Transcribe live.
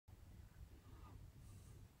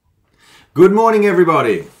Good morning,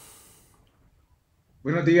 everybody,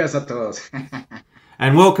 Buenos días a todos.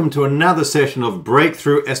 and welcome to another session of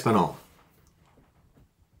Breakthrough Espanol.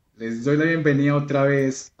 Les doy la bienvenida otra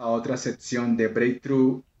vez a otra sección de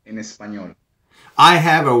Breakthrough en español. I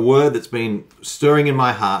have a word that's been stirring in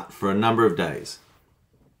my heart for a number of days.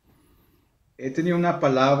 He tenido una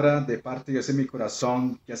palabra de parte de Dios en mi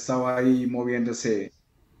corazón que estaba ahí moviéndose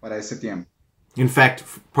para ese tiempo. In fact,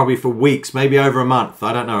 probably for weeks, maybe over a month.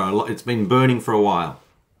 I don't know. It's been burning for a while.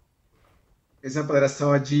 Esa palabra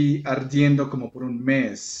estaba allí ardiendo como por un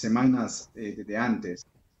mes, semanas desde antes.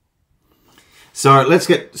 So let's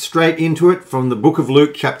get straight into it from the book of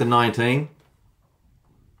Luke, chapter 19.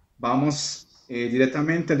 Vamos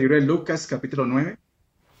directamente al libro de Lucas, capítulo 9.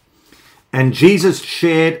 And Jesus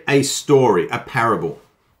shared a story, a parable.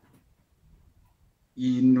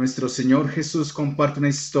 Y nuestro Señor Jesús comparte una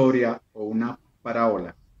historia o una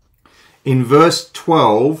parábola. In verse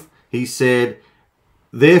 12, he said,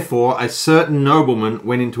 "Therefore a certain nobleman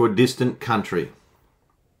went into a distant country."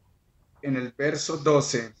 En el verso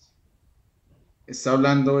 12 está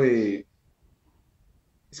hablando de...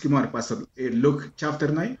 Es que, bueno, pastor, Luke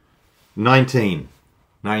chapter 9, 19.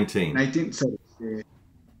 19, sorry,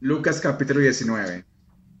 Lucas capítulo 19,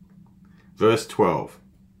 Verse 12.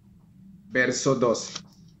 verso 12.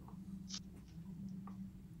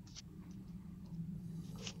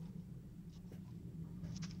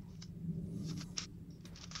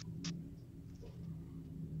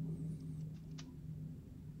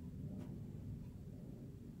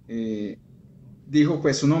 Dijo,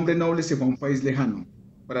 pues un hombre noble se fue a un país lejano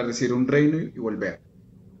para recibir un reino y volver.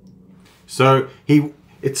 So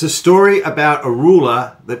it's a story about a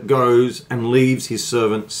ruler that goes and leaves his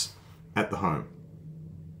servants at the home.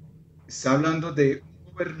 Está hablando de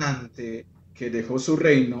un gobernante que dejó su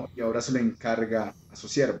reino y ahora se lo encarga a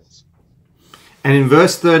sus siervos. And in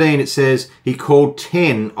verse 13 it says, he called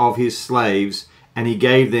 10 of his slaves and he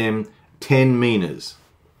gave them 10 minas.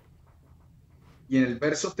 Y en el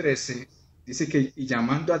verso 13 dice que, y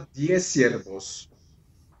llamando a 10 siervos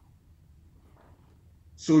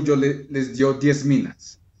suyos, les dio 10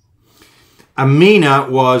 minas. A mina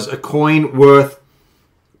was a coin worth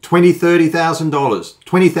 $20,000,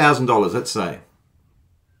 $20,000, let's say.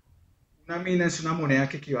 Una mina es una moneda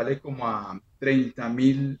que equivale como a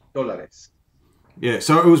 $30,000. Yeah,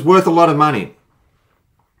 so it was worth a lot of money.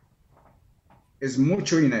 Es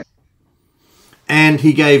mucho dinero. And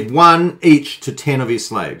he gave one each to 10 of his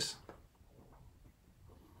slaves.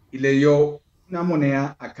 Y le dio una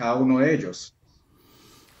moneda a cada uno de ellos.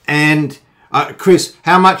 And Chris,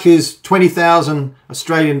 how much is 20,000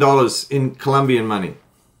 Australian dollars in Colombian money?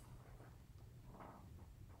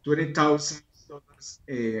 $20,000.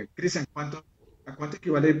 Cristian, ¿a cuánto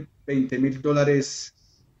equivale $20,000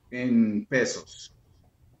 en pesos?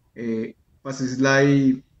 Pues it's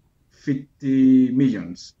like 50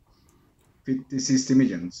 millions. 50, 60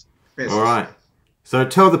 millions pesos. All right. So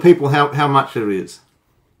tell the people how much it is.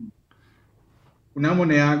 Una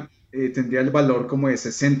moneda tendría el valor como de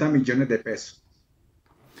 60 millones de pesos.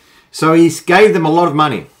 So he gave them a lot of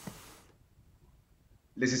money.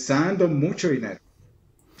 Les está dando mucho dinero.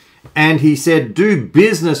 And he said, do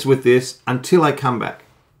business with this until I come back.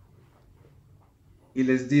 Y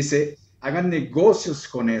les dice, hagan negocios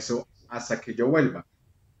con eso hasta que yo vuelva.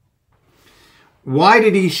 Why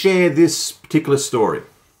did he share this particular story?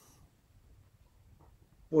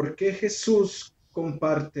 ¿Por qué Jesús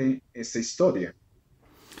comparte esta historia?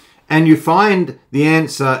 And you find the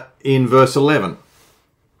answer in verse 11.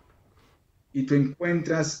 Y tú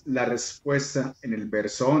encuentras la respuesta en el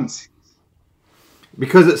verso 11.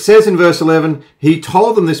 Because it says in verse 11, he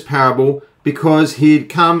told them this parable because he had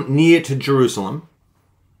come near to Jerusalem.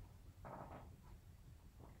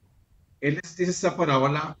 Él les dice esta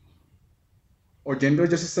parábola. Oyendo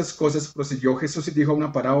ellos estas cosas, prosiguió Jesús y dijo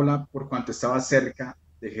una parábola por cuanto estaba cerca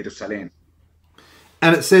de Jerusalén.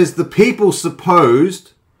 And it says the people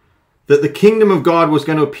supposed that the kingdom of God was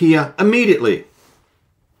going to appear immediately.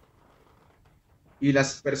 Y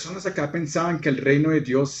las personas acá pensaban que el reino de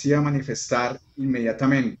Dios se iba a manifestar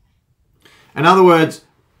inmediatamente. In other words,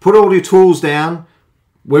 put all your tools down.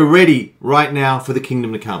 We're ready right now for the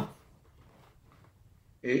kingdom to come.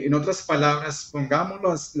 En otras palabras,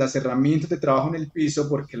 pongamos las herramientas de trabajo en el piso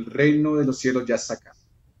porque el reino de los cielos ya está acá.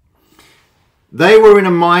 They were in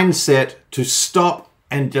a mindset to stop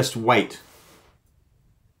and just wait.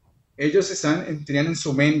 Ellos tenían en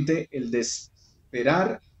su mente el de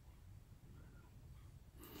esperar.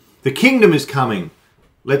 The kingdom is coming.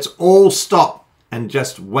 Let's all stop and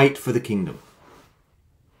just wait for the kingdom.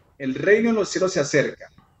 El reino de los cielos se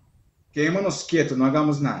acerca. Quedémonos quietos, no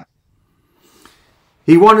hagamos nada.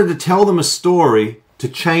 He wanted to tell them a story to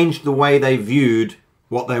change the way they viewed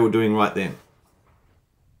what they were doing right then.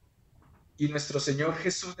 Y nuestro Señor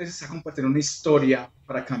Jesús les está compartiendo una historia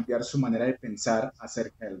para cambiar su manera de pensar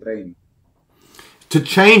acerca del reino. To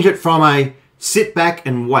change it from a sit back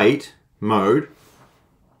and wait mode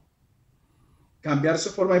Cambiar su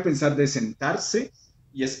forma de pensar de sentarse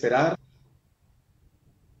y esperar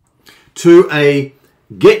to a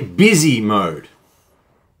get busy mode.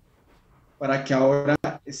 para que ahora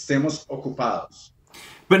estemos ocupados.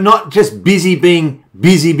 But not just busy being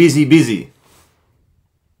busy.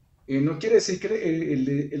 No quiere decir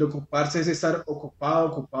que el ocuparse es estar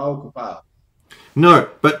ocupado. No,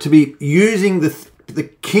 but to be using the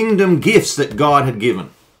kingdom gifts that God had given.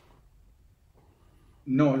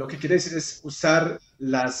 No, lo que quiere decir es usar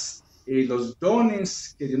los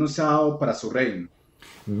dones que Dios nos ha dado para su reino.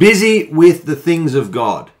 Busy with the things of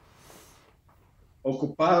God.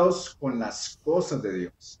 Ocupados con las cosas de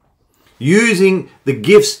Dios. Using the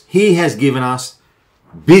gifts He has given us,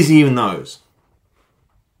 busy in those.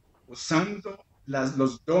 Usando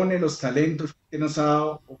los dones, los talentos que nos ha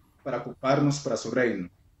dado para ocuparnos para su reino.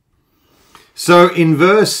 So in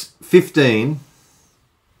verse 15,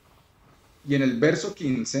 Y en el verso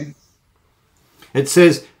 15, it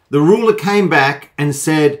says, the ruler came back and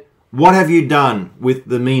said, what have you done with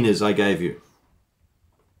the minas I gave you?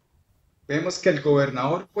 vemos que el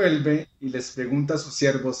gobernador vuelve y les pregunta a sus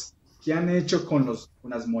siervos, ¿qué han hecho con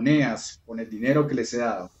las monedas, con el dinero que les he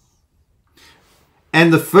dado?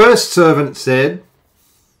 And the first servant said,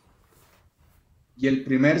 Y el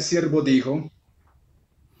primer siervo dijo,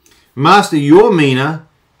 Master, your mina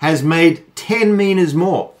has made 10 minas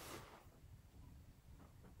more.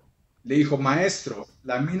 le dijo, maestro,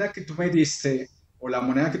 la mina que tú me diste o la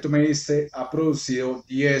moneda que tú me diste ha producido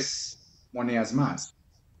 10 monedas más.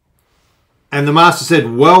 And the master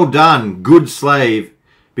said, well done, good slave,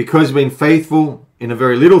 because you've been faithful in a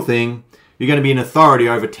very little thing, you're going to be in authority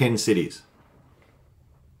over 10 cities.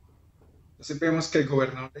 Entonces vemos que el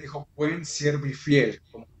gobernador le dijo, buen siervo y fiel,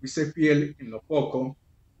 como fuiste fiel en lo poco,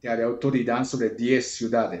 te haré autoridad sobre 10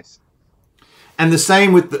 ciudades. And the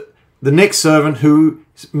same with the next servant who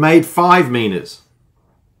made 5 minas.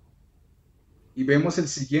 Y vemos el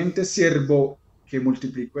siguiente siervo que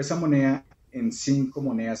multiplicó esa moneda en 5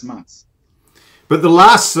 monedas más. But the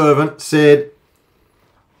last servant said,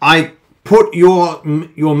 I put your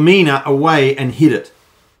mina away and hid it.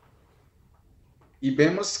 Y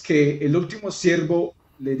vemos que el último siervo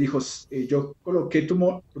le dijo, yo coloqué tu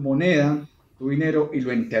moneda, tu dinero y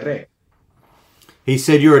lo enterré. He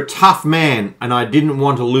said, you're a tough man and I didn't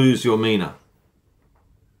want to lose your mina.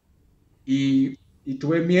 Y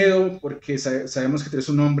tuve miedo porque sabemos que tú eres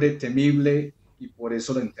un hombre temible y por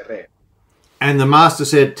eso lo enterré. And the master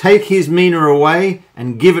said, take his mina away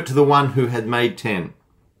and give it to the one who had made 10.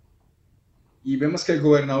 Y vemos que el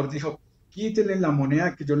gobernador dijo, quítenle la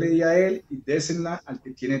moneda que yo le di a él y désenla al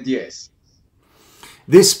que tiene 10.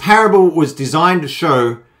 This parable was designed to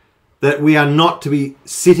show that we are not to be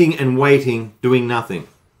sitting and waiting, doing nothing.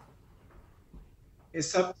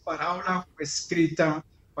 Esa parábola fue escrita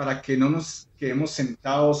para que no nos quedemos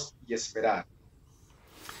sentados y esperar.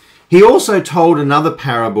 He also told another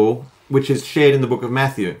parable, which is shared in the book of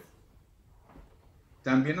Matthew.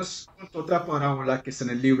 También nos contó otra parábola que está en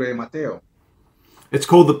el libro de Mateo. It's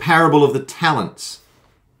called the parable of the talents.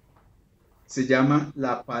 Se llama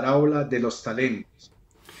la parábola de los talentos.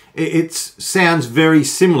 It sounds very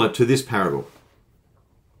similar to this parable.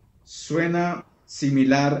 Suena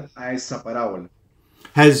similar a esa parábola.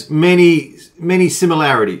 Has many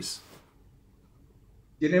similarities.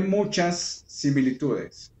 Tiene muchas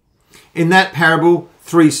similitudes. In that parable,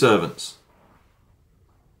 3 servants.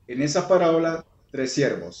 En esa parábola, 3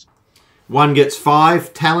 siervos. One gets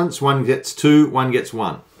 5 talents, one gets 2, one gets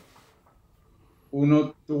 1.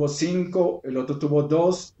 Uno tuvo 5, el otro tuvo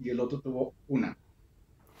 2 y el otro tuvo 1.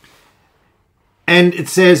 And it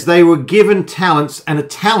says they were given talents, and a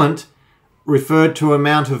talent referred to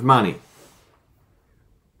amount of money.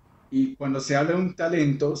 Y cuando se habla de un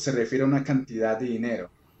talento, se refiere a una cantidad de dinero.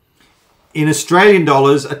 In Australian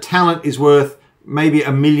dollars, a talent is worth maybe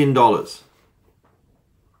 $1 million.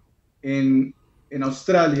 En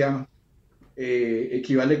Australia,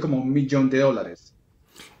 equivale como $1 millón.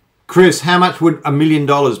 Chris, how much would $1 million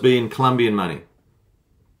be in Colombian money?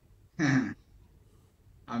 $1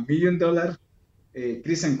 million.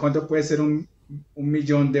 Chris, ¿en cuánto puede ser $1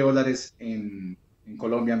 millón en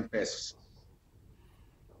Colombia en pesos?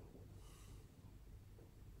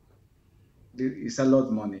 It's a lot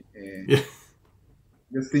of money. Yeah.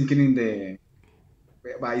 Just thinking in the...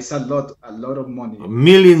 But it's a lot of money.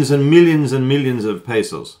 Millions and millions and millions of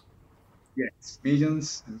pesos. Yes,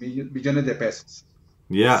 millions, billones de pesos.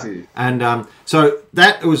 Yeah. Sí. And so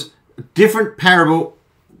that was a different parable.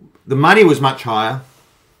 The money was much higher,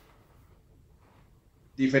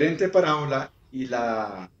 Diferente parábola y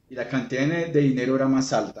la cantidad de dinero era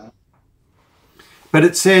más alta. but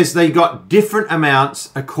it says they got different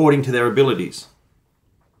amounts according to their abilities.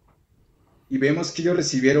 Y vemos que ellos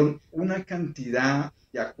recibieron una cantidad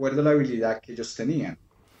de acuerdo a la habilidad que ellos tenían.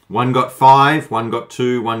 One got 5, one got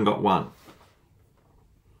 2, one got 1.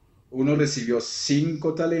 Uno recibió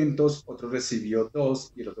 5 talentos, otro recibió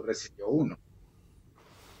 2 y el otro recibió 1.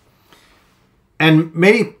 And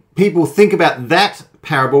many people think about that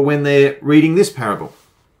parable when they're reading this parable.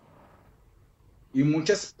 Y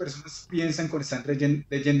muchas personas piensan cuando están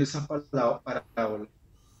leyendo esa parábola,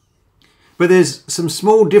 But there's some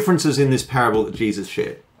small differences in this parable that Jesus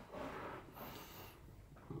shared.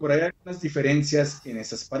 por ahí hay algunas diferencias en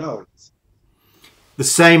esas parábolas. The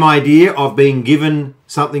same idea of being given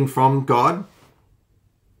something from God,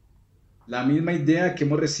 La misma idea que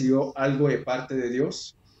hemos recibido algo de parte de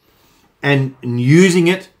Dios and using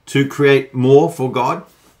it to create more for God.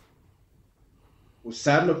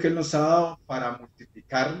 usar lo que Él nos ha dado para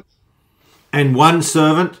multiplicarlo, And one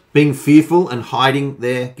servant being fearful and hiding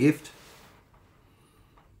their gift.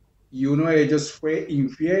 y uno de ellos fue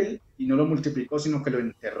infiel y no lo multiplicó, sino que lo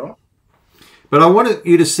enterró. But I wanted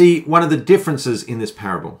you to see one of the differences in this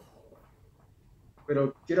parable.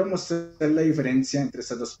 Pero quiero mostrar la diferencia entre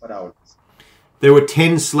esas dos parábolas. There were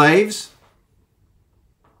 10 slaves,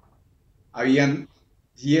 Habían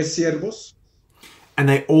 10 siervos and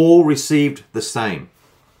they all received the same.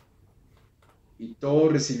 y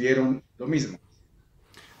todos recibieron lo mismo.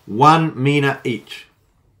 1 mina each.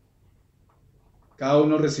 Cada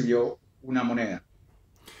uno recibió una moneda.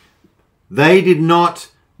 They did not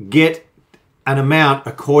get an amount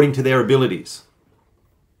according to their abilities.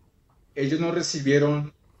 Ellos no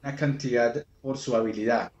recibieron una cantidad por su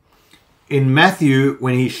habilidad. In Matthew,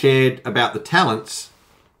 when he shared about the talents,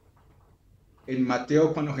 En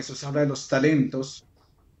Mateo, cuando Jesús habla de los talentos,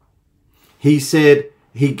 he said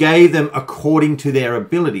he gave them according to their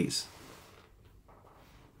abilities.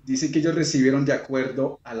 dice que ellos recibieron de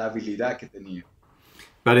acuerdo a la habilidad que tenían.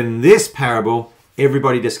 But in this parable,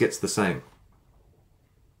 everybody just gets the same.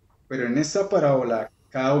 Pero en esta parábola,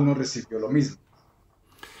 cada uno recibió lo mismo.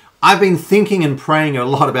 I've been thinking and praying a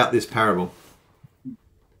lot about this parable.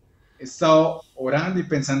 He estado orando y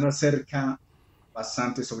pensando acerca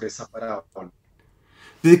bastante sobre esa parábola.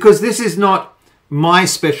 Because this is not my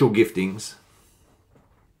special giftings.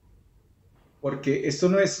 Porque esto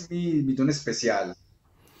no es mi don especial.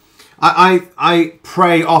 I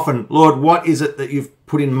pray often, Lord, what is it that you've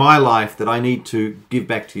put in my life that I need to give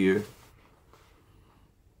back to you?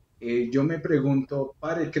 Yo me pregunto,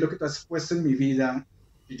 Padre, ¿qué es lo que tú has puesto en mi vida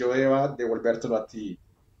y yo deba devolvértelo a ti?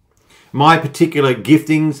 My particular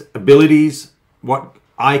giftings, abilities, what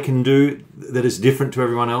I can do that is different to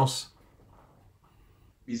everyone else.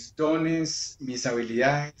 Mis dones, mis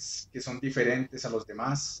habilidades, que son diferentes a los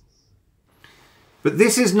demás. But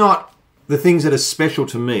this is not the things that are special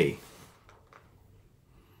to me.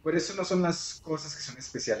 Por eso no son las cosas que son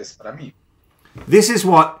especiales para mí. This is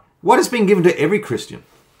what has been given to every Christian.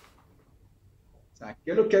 O sea,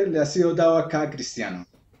 ¿qué es lo que le ha sido dado a cada cristiano?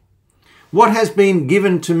 What has been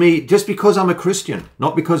given to me just because I'm a Christian,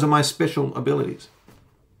 not because of my special abilities.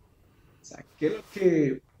 O sea, ¿qué es lo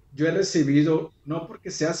que yo he recibido no porque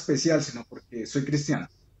sea especial, sino porque soy cristiano?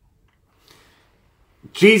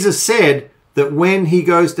 Jesus said that when he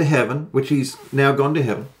goes to heaven, which he's now gone to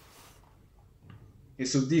heaven,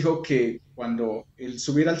 Jesús dijo que cuando Él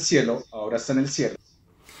subiera al cielo, ahora está en el cielo,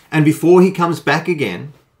 and before he comes back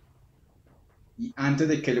again, y antes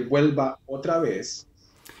de que Él vuelva otra vez,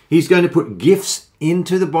 he's going to put gifts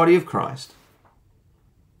into the body of Christ,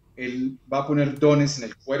 Él va a poner dones en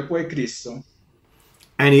el cuerpo de Cristo,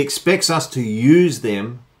 and he expects us to use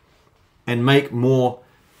them and make more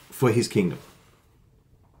for his kingdom.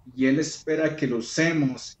 y Él espera que lo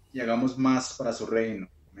usemos y hagamos más para su reino.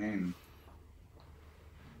 Amén.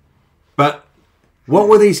 But what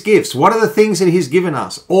were these gifts? What are the things that he's given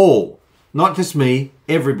us? All, not just me,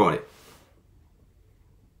 everybody.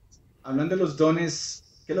 Hablando de los dones,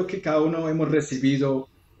 ¿qué es lo que cada uno hemos recibido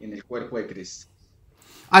en el cuerpo de Cristo?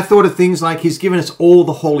 I thought of things like he's given us all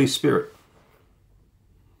the Holy Spirit.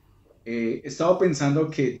 He estado pensando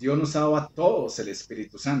que Dios nos ha dado a todos el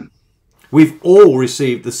Espíritu Santo. We've all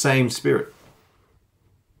received the same Spirit.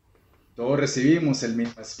 Todos recibimos el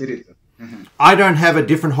mismo Espíritu. I don't have a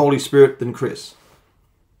different Holy Spirit than Chris.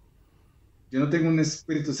 Yo no tengo un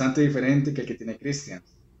Espíritu Santo diferente que el que tiene Cristian.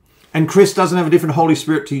 And Chris doesn't have a different Holy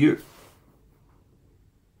Spirit to you.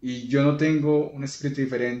 Y yo no tengo un espíritu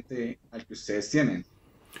diferente al que ustedes tienen.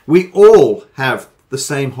 We all have the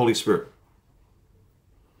same Holy Spirit.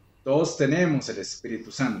 Todos tenemos el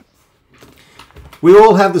Espíritu Santo. We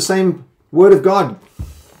all have the same Word of God.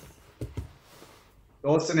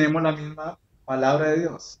 Todos tenemos la misma palabra de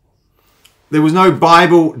Dios. There was no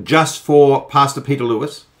Bible just for Pastor Peter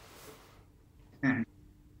Lewis.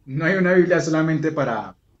 No hay una Biblia solamente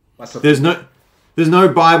para Pastor. There's no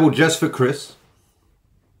Bible just for Chris.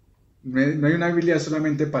 No hay una Biblia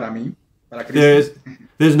solamente para mí, para Cristo.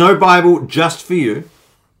 There's no Bible just for you.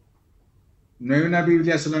 No hay una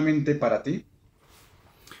Biblia solamente para ti.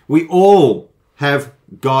 We all have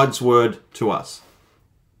God's word to us.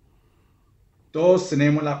 Todos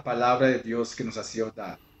tenemos la palabra de Dios que nos ha sido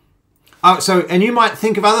dada. And you might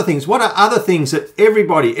think of other things. What are other things that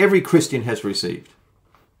every Christian has received?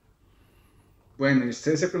 Bueno, y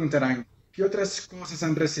ustedes se preguntarán, ¿qué otras cosas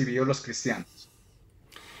han recibido los cristianos?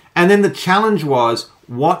 And then the challenge was,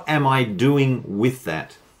 what am I doing with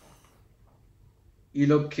that? Y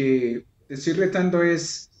lo que te estoy retando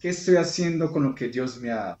es, ¿qué estoy haciendo con lo que Dios me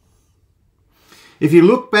ha dado? If you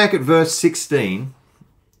look back at verse 16,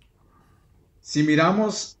 si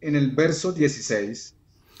miramos en el verso 16,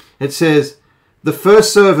 it says, the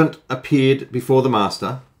first servant appeared before the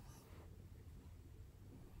master.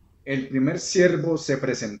 El primer siervo se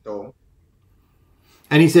presentó.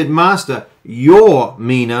 And he said, Master, your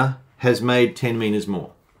mina has made 10 minas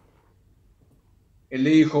more. Él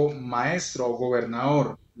le dijo, maestro o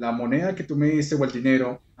gobernador, la moneda que tú me diste o el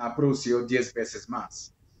dinero ha producido 10 veces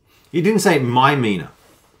más. He didn't say my mina.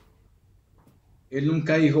 Él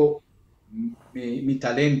nunca dijo mi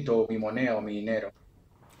talento, mi moneda o mi dinero.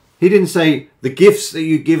 He didn't say the gifts that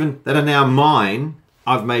you've given that are now mine,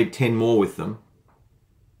 I've made 10 more with them.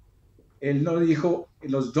 Él no dijo,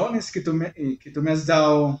 los dones que tú me has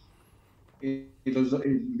dado,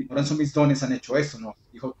 ahora son mis dones, han hecho eso, no,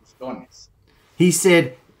 dijo tus dones. He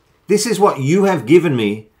said, this is what you have given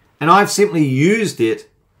me, and I've simply used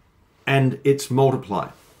it, and it's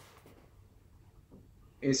multiplied.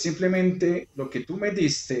 Simplemente lo que tú me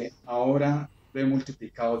diste, ahora lo he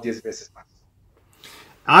multiplicado 10 veces más.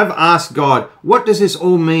 I've asked God, what does this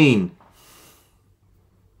all mean?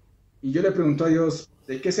 Y yo le pregunto a Dios,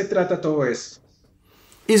 ¿de qué se trata todo esto?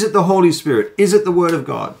 Is it the Holy Spirit? Is it the Word of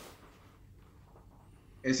God?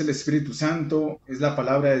 ¿Es el Espíritu Santo? ¿Es la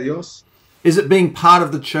palabra de Dios? Is it being part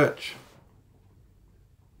of the church?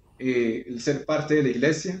 ¿El ser parte de la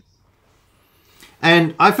iglesia?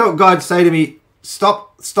 And I felt God say to me,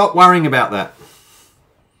 stop worrying about that.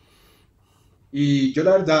 Y yo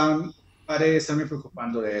la verdad paré de estarme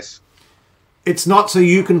preocupando de eso. It's not so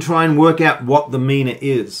you can try and work out what the mina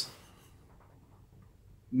is.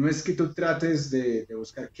 No es que tú trates de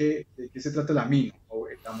buscar de qué se trata la mina o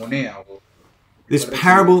la moneda. This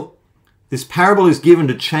parable is given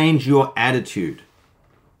to change your attitude.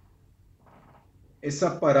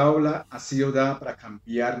 Esa parábola ha sido dada para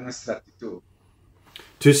cambiar nuestra actitud.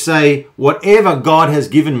 To say, whatever God has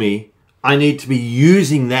given me, I need to be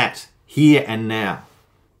using that here and now.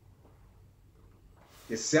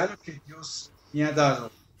 Que sea lo que Dios me ha dado,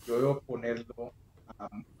 yo debo ponerlo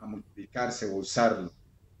a multiplicarse o usarlo.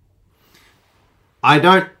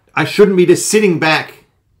 I shouldn't be just sitting back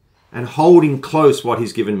and holding close what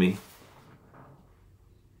He's given me.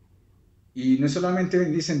 Y no es solamente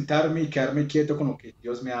venir sentarme y quedarme quieto con lo que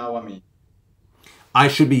Dios me ha dado a mí. I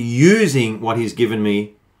should be using what He's given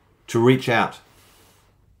me to reach out.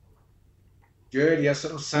 Yo debería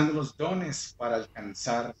estar usando los dones para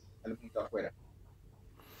alcanzar al mundo afuera.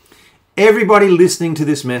 Everybody listening to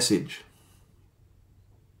this message,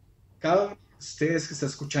 Cada uno de ustedes que está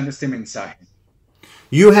escuchando este mensaje,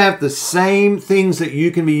 you have the same things that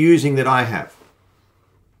you can be using that I have.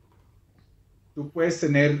 tú puedes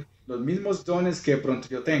tener los mismos dones que de pronto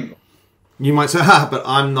yo tengo. You might say, but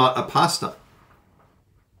I'm not a pastor.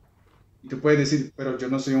 Y tú puedes decir, pero yo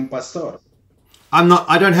no soy un pastor.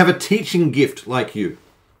 I don't have a teaching gift like you.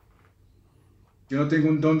 Yo no tengo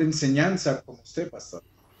un don de enseñanza como usted, pastor.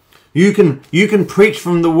 You can preach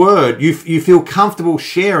from the word. You feel comfortable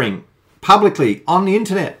sharing publicly on the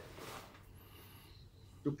internet.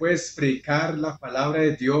 Tú puedes predicar la palabra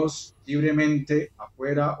de Dios libremente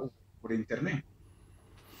afuera o por internet.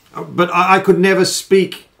 But I could never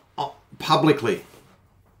speak publicly.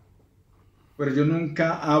 Pero yo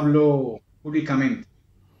nunca hablo públicamente.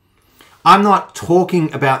 I'm not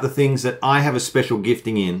talking about the things that I have a special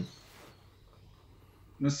gifting in.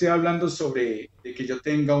 No estoy hablando sobre de que yo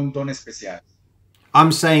tenga un don especial.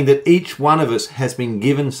 I'm saying that each one of us has been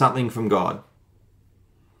given something from God.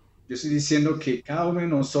 Yo estoy diciendo que cada uno de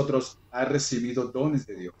nosotros ha recibido dones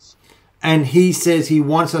de Dios. And he says he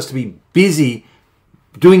wants us to be busy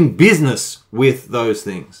doing business with those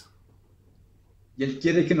things. Y Él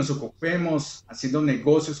quiere que nos ocupemos haciendo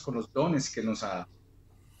negocios con los dones que Él nos ha dado.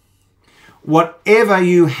 Whatever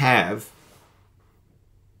you have,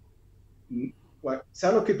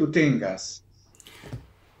 Sea lo que tú tengas,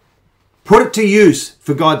 put it to use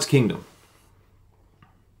for God's kingdom.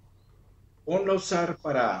 ponlo a usar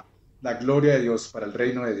para la gloria de Dios, para el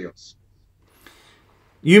reino de Dios.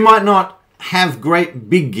 You might not have great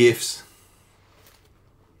big gifts,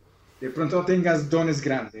 De pronto no tengas dones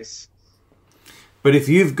grandes, but if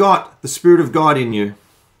you've got the Spirit of God in you,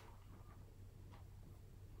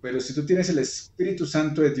 pero si tú tienes el Espíritu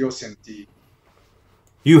Santo de Dios en ti,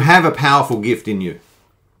 you have a powerful gift in you.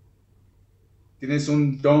 tienes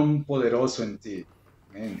un don poderoso en ti.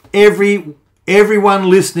 Amén. Everyone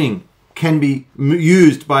listening can be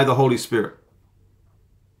used by the Holy Spirit.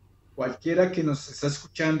 Cualquiera que nos está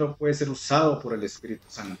escuchando puede ser usado por el Espíritu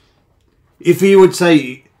Santo. If you would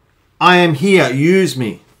say, I am here, use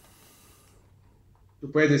me.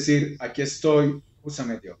 Tú puedes decir, aquí estoy,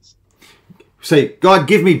 úsame Dios. Say, God,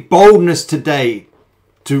 give me boldness today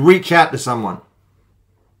to reach out to someone.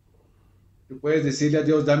 Tú puedes decirle a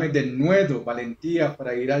Dios, dame de nuevo valentía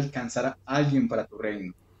para ir a alcanzar a alguien para tu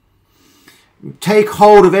reino. Take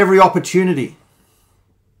hold of every opportunity.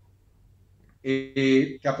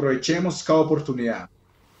 Que aprovechemos cada oportunidad.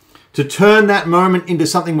 To turn that moment into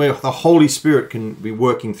something where the Holy Spirit can be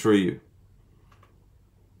working through you.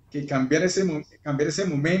 Que cambiar ese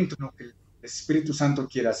momento en lo que el Espíritu Santo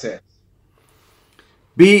quiere hacer.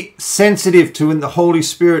 Be sensitive to when the Holy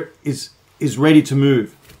Spirit is ready to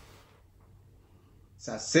move. O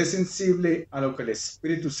sea, sé sensible a lo que el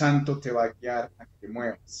Espíritu Santo te va a guiar a que te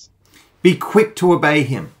muevas. Be quick to obey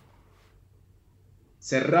Him.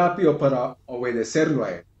 Sé rápido para obedecerlo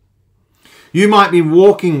a Él. You might be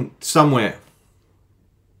walking somewhere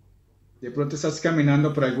De pronto estás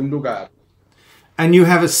caminando por algún lugar and you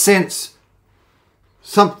have a sense,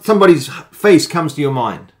 somebody's face comes to your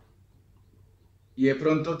mind. y de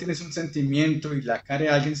pronto tienes un sentimiento y la cara de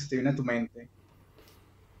alguien se te viene a tu mente.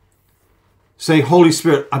 Say, Holy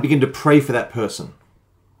Spirit, I begin to pray for that person.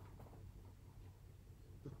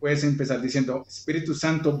 Tú puedes empezar diciendo, Espíritu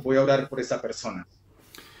Santo, voy a orar por esa persona.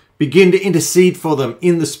 Begin to intercede for them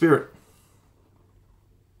in the Spirit.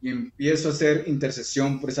 Y empiezo a hacer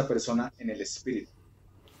intercesión por esa persona en el Espíritu.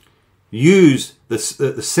 Use the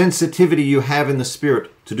sensitivity you have in the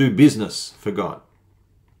Spirit to do business for God.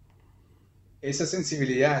 Esa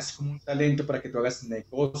sensibilidad es como un talento para que tú hagas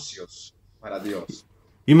negocios para Dios.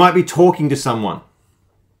 You might be talking to someone.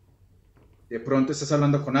 De pronto estás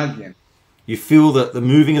hablando con alguien You feel the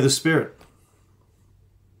moving of the Spirit.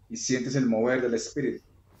 y sientes el mover del Espíritu.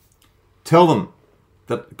 Tell them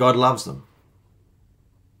that God loves them.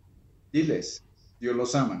 Diles, Dios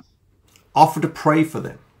los ama. Offer to pray for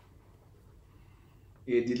them.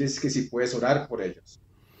 Y diles que si puedes orar por ellos.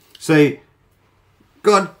 Say,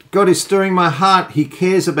 God is stirring my heart. He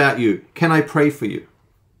cares about you. Can I pray for you?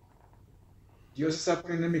 Dios está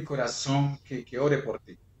poniendo en mi corazón que ore por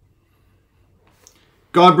ti.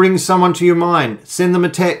 God brings someone to your mind. Send them a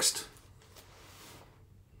text.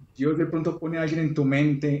 Dios de pronto pone a alguien en tu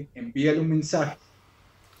mente, envíale un mensaje.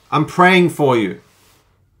 I'm praying for you.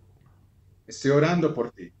 Estoy orando por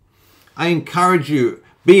ti. I encourage you.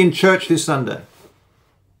 Be in church this Sunday.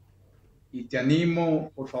 Y te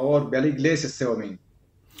animo, por favor, ve a la iglesia este domingo.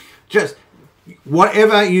 Just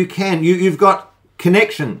whatever you can. You've got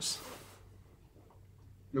connections.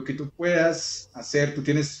 Lo que tú puedas hacer, tú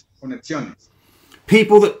tienes conexiones.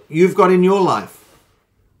 People that you've got in your life.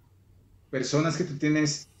 Personas que tú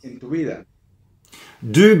tienes en tu vida.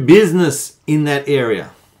 Do business in that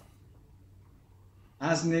area.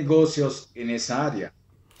 Haz negocios en esa área.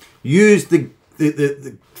 Use the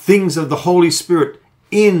things of the Holy Spirit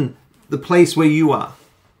in the place where you are.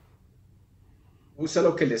 Usa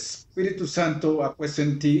lo que el Espíritu Santo ha puesto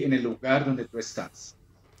en ti en el lugar donde tú estás.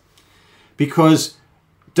 Because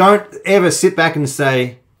don't ever sit back and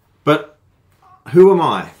say, but who am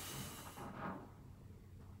I?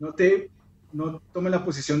 No tome la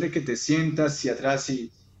posición de que te sientas hacia atrás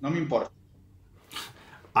y no me importa.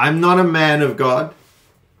 I'm not a man of God.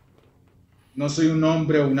 No soy un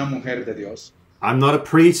hombre o una mujer de Dios. I'm not a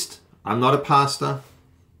priest. I'm not a pastor.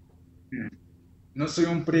 No soy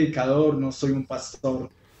un predicador, no soy un pastor.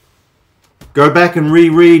 Go back and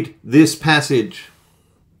reread this passage.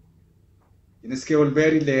 Tienes que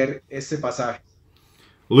volver y leer ese pasaje.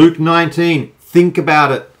 Luke 19. Think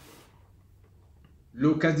about it.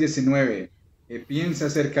 Lucas 19. Piensa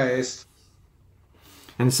acerca de esto.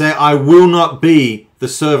 And say, I will not be the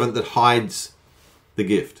servant that hides the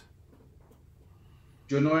gift.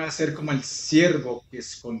 Yo no voy a ser como el siervo que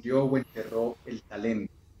escondió o enterró el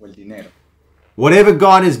talento o el dinero. Whatever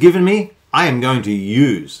God has given me, I am going to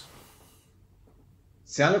use.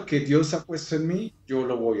 Sea lo que Dios ha puesto en mí, yo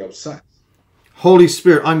lo voy a usar. Holy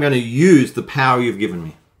Spirit, I'm going to use the power you've given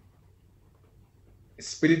me.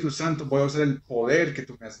 Espíritu Santo, voy a usar el poder que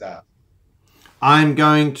tú me has dado. I'm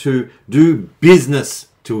going to do business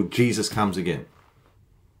till Jesus comes again.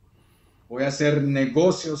 Voy a hacer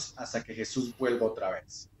negocios hasta que Jesús vuelva otra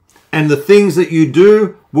vez. And the things that you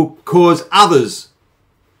do will cause others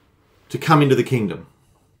to come into the kingdom.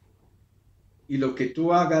 Y lo que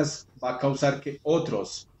tú hagas va a causar que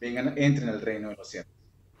otros entren al reino de los cielos.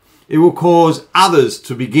 It will cause others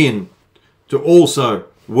to begin to also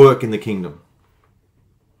work in the kingdom.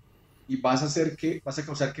 Y vas a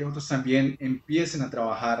causar que otros también empiecen a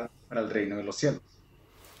trabajar para el reino de los cielos.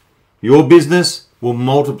 Your business will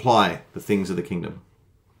multiply the things of the kingdom.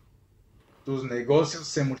 Tus negocios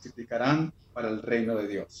se multiplicarán para el reino de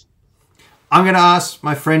Dios. I'm going to ask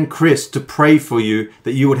my friend Chris to pray for you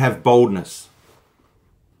that you would have boldness.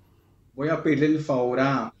 Voy a pedirle el favor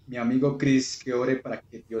a mi amigo Chris que ore para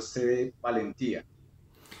que Dios te dé valentía.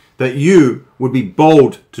 That you would be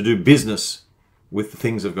bold to do business with the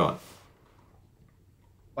things of God.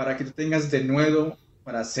 Para que tú tengas de nuevo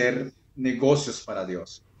para hacer negocios para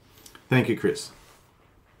Dios. Thank you, Chris.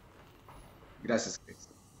 Gracias, Chris.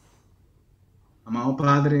 Amado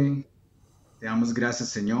Padre, te damos gracias,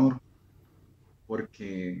 Señor,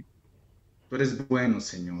 porque tú eres bueno,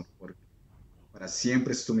 Señor, porque para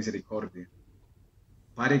siempre es tu misericordia.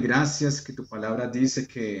 Padre, gracias que tu palabra dice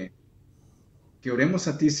que oremos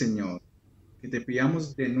a ti, Señor, que te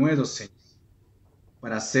pidamos de nuevo, Señor,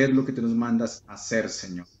 para hacer lo que tú nos mandas hacer,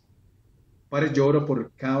 Señor. Padre, yo oro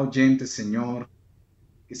por cada oyente, Señor,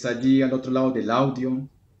 que está allí al otro lado del audio,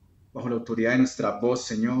 bajo la autoridad de nuestra voz,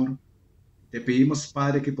 Señor. Te pedimos,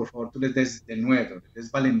 Padre, que por favor tú les des de nuevo, les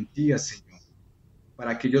des valentía, Señor,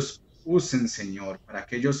 para que ellos usen, Señor, para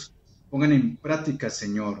que ellos pongan en práctica,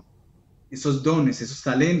 Señor, esos dones, esos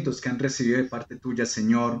talentos que han recibido de parte tuya,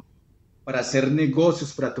 Señor, para hacer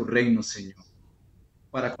negocios para tu reino, Señor.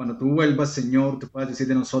 Para cuando tú vuelvas, Señor, tú puedas decir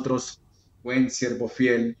de nosotros, buen siervo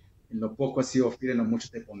fiel, en lo poco has sido fiel, en lo mucho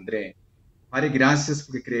te pondré. Padre, gracias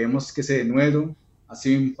porque creemos que ese denuedo ha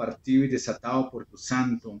sido impartido y desatado por tu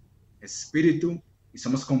Santo Espíritu y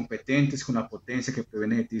somos competentes con la potencia que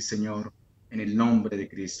proviene de ti, Señor, en el nombre de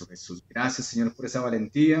Cristo Jesús. Gracias, Señor, por esa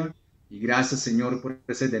valentía y gracias, Señor, por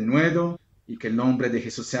ese denuedo y que el nombre de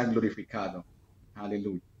Jesús sea glorificado.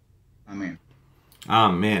 Aleluya. Amén.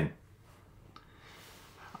 Amen.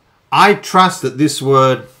 I trust that this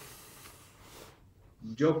word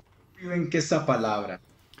Yo confío en que esta palabra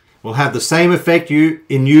will have the same effect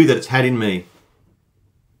in you that it's had in me.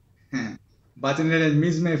 va a tener el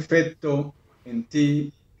mismo efecto en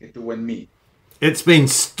ti que tuvo en mí. It's been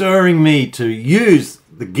stirring me to use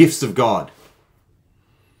the gifts of God.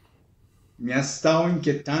 Me ha estado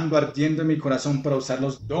inquietando, ardiendo en mi corazón para usar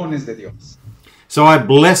los dones de Dios. So I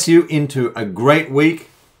bless you into a great week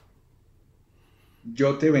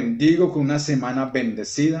Yo te bendigo con una semana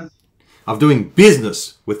bendecida of doing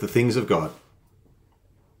business with the things of God.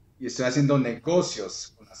 y estoy haciendo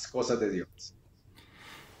negocios con las cosas de Dios.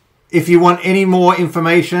 If you want any more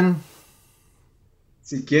information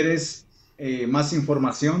Si quieres más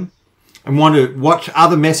información, and want to watch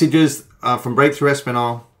other messages from Breakthrough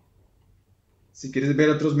Espanol, si quieres ver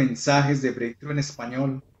otros mensajes de Breakthrough en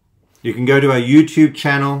español, you can go to our YouTube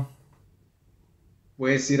channel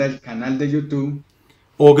puedes ir al canal de YouTube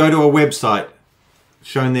or go to our website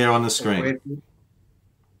shown there on the o screen.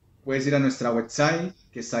 puedes ir a nuestra website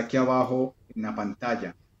que está aquí abajo en la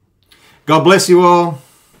pantalla. God bless you all.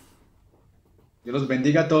 Dios los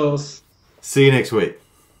bendiga a todos See you next week.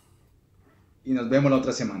 y nos vemos la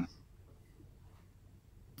otra semana.